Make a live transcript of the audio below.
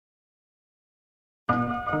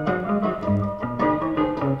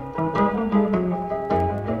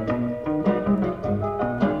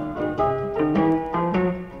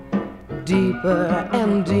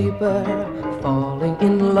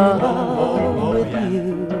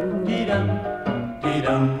Dee-dum,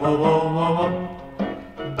 dee-dum, whoa, whoa, whoa, whoa.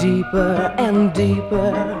 Deeper and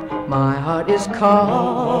deeper, my heart is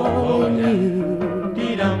calling you.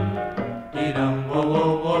 Dee-dum, dee-dum, whoa,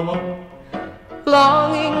 whoa, whoa, whoa.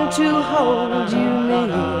 Longing to hold you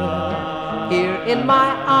near, here in my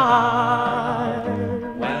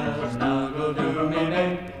arms. Well, snuggle to me,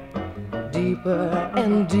 babe. Deeper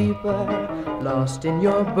and deeper, lost in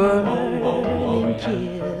your burning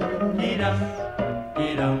kiss. Dee-dum,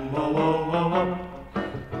 dee-dum, whoa, whoa, whoa, whoa.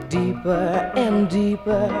 Deeper and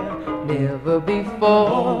deeper, never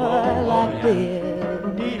before like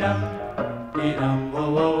this. Dee-dum, dee-dum, whoa,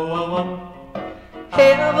 whoa, whoa, whoa.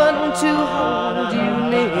 Heaven to hold you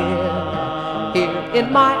near, here in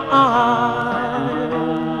my arms.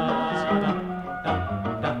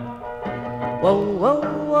 Whoa, whoa,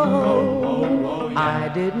 whoa, I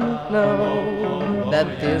didn't know that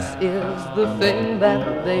this is the thing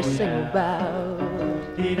that they sing about.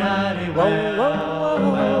 Whoa, whoa,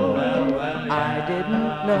 whoa, I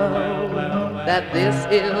didn't know that this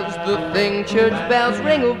is the thing church bells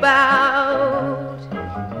ring about.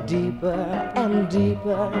 Deeper and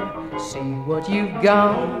deeper, see what you've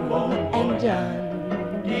gone and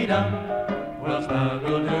done. Dee-dum, well,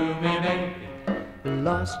 snuggle to me, babe.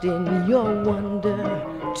 Lost in your wonder,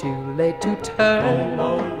 too late to turn and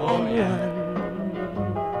run.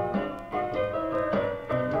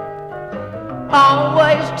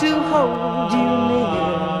 Always to hold you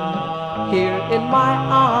near, here in my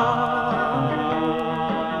arms.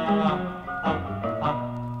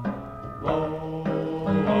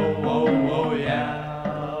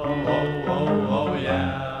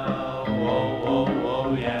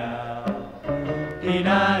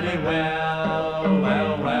 Dee-da-dee, well,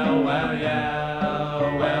 well, well, well,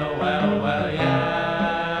 yeah, well, well, well,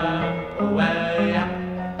 yeah, well, yeah.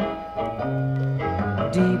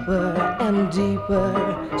 Deeper and deeper,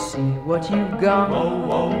 see what you've gone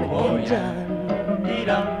and done.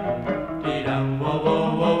 Dee-dum, dee-dum, whoa, whoa,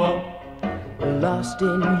 whoa, whoa. Lost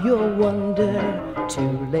in your wonder,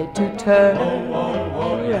 too late to turn and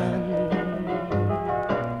run.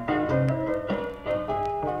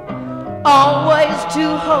 Always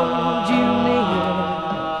to hold you near,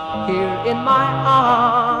 here in my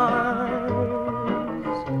arms.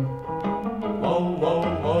 Whoa, whoa,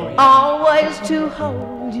 whoa, yeah. Always to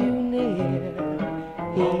hold you near,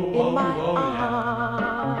 here